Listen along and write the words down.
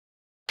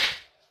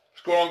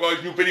What's going on,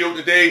 guys? New video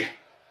today.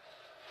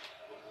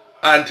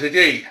 And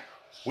today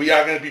we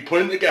are going to be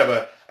putting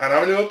together and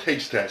having a little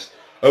taste test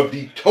of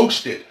the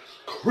toasted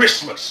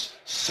Christmas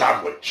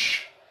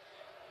sandwich.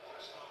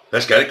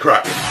 Let's get it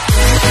cracking.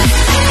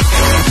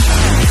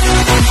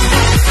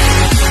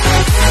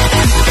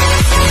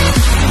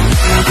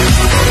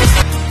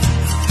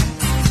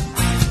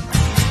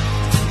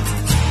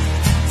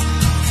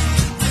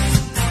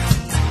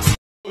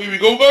 Here we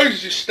go, guys.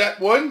 This is step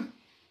one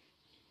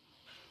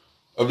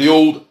of the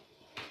old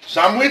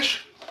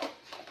sandwich.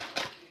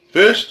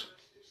 First,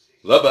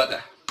 the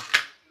butter.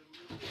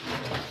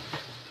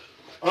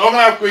 I'm not going to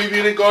have gravy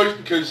in it, guys,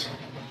 because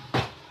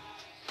I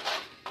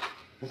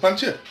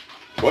fancy it.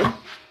 Fine.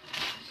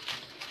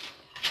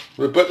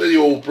 We'll butter the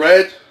old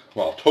bread.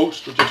 Well,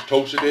 toast. I just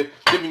toasted it.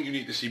 Didn't think you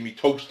need to see me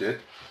toast it.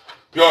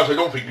 To be honest, I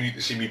don't think you need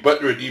to see me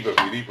butter it either,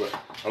 really, but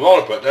a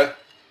lot of butter,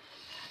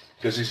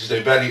 because this is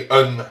a very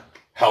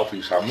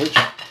unhealthy sandwich,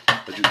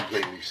 as you can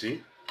plainly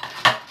see.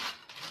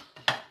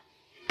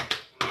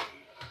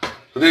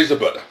 So there's the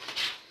butter.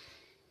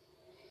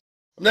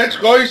 Next,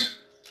 guys,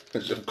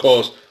 is of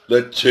course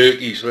the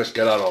turkey, so let's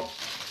get that on.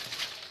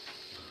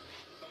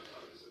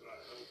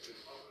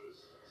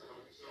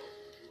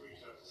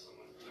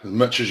 As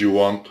much as you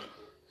want,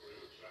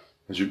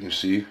 as you can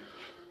see.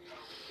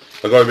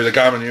 I've got a bit of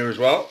gammon here as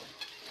well.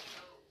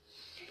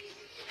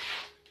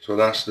 So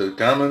that's the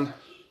gammon.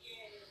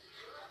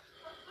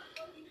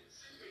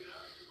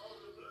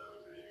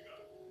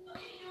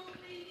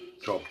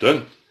 Job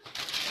done.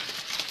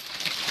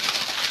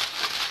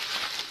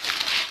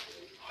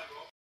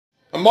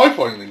 And my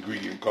final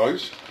ingredient,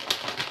 guys,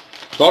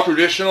 it's not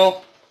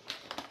traditional,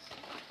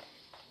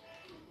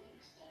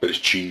 but it's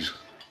cheese.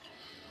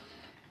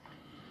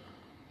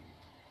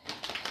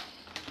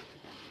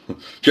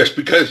 Just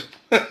because.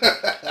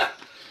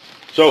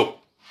 So,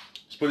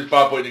 let's put this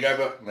bad boy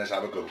together and let's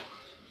have a go.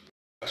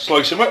 Let's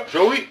slice him up,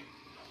 shall we?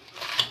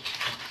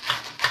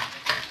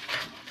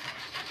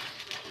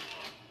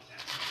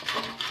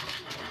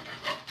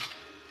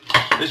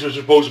 This was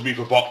supposed to be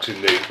for Boxing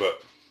Day,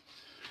 but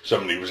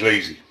somebody was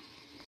lazy.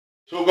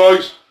 So,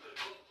 guys,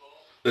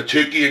 the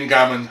turkey and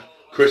gammon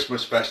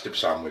Christmas festive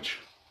sandwich.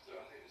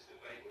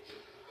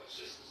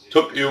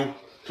 Took me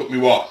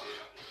what?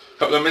 A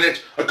couple of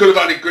minutes. I could have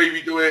added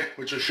gravy to it,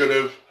 which I should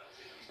have,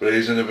 but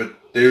there's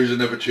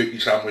another turkey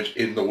sandwich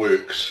in the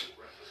works.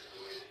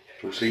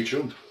 So stay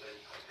tuned.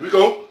 Here we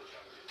go.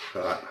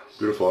 Look at that.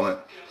 Beautiful, isn't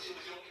it?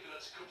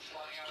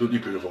 Absolutely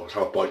beautiful. Let's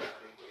have a bite.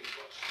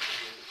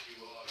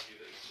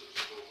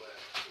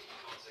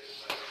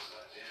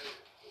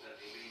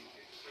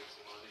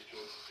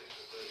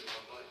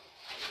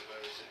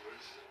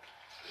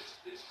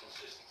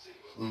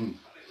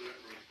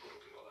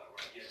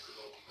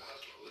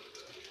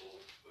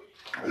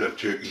 I love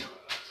turkey,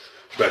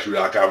 especially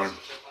with that gammon.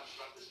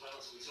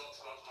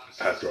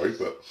 That's right,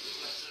 but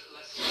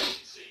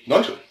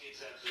nice one.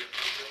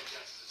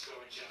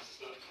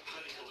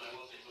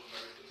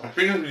 I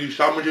think with these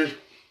sandwiches,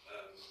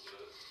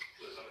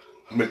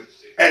 with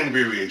any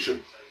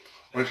variation,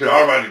 when I say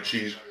I've added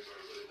cheese,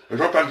 it's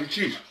not fancy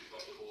cheese.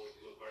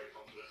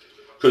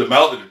 Could have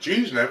melted the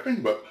cheese and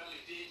everything, but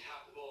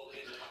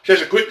it's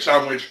just a quick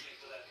sandwich.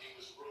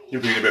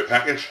 You're being a bit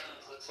peckish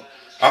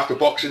after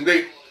Boxing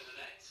Day.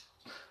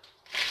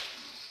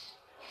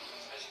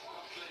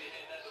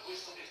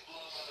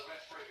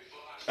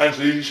 And it's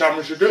an easy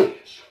sandwich to do.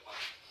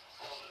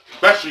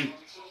 Especially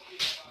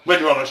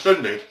when you're on a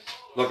Sunday,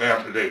 like I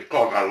am today.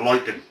 God, I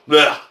like it.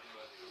 Yeah.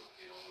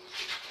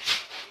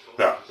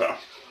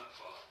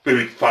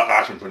 Big fat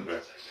ass in front of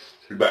it.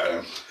 Be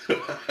better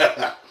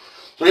then.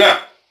 So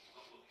yeah.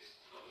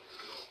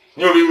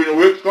 You're leaving the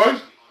works,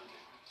 guys.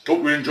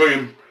 Hope you're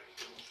enjoying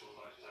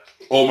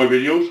all my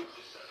videos,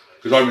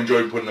 because I'm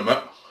enjoying putting them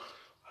up.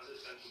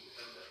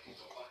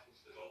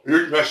 If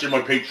you're interested in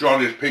my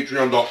Patreon, it's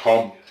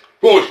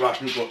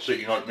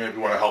patreon.com/New.CityNightmare if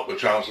you want to help the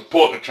channel,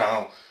 support the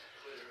channel,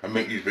 and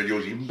make these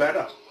videos even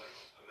better.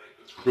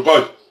 So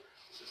guys,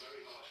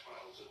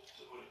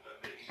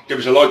 give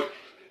us a like,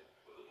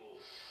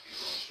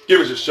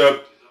 give us a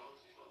sub,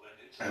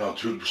 and I'll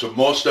do some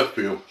more stuff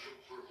for you.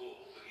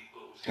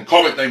 And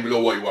comment down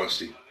below what you want to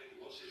see.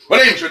 My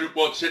name's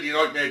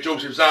New.CityNightmare,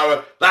 Joseph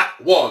Zara. That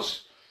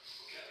was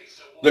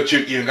the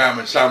turkey and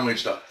gammon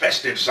sandwich, the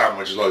festive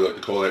sandwich as I like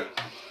to call it.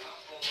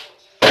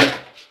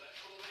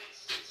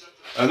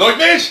 And like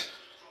this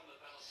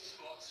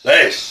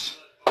is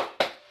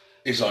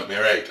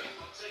Nightmare Egg.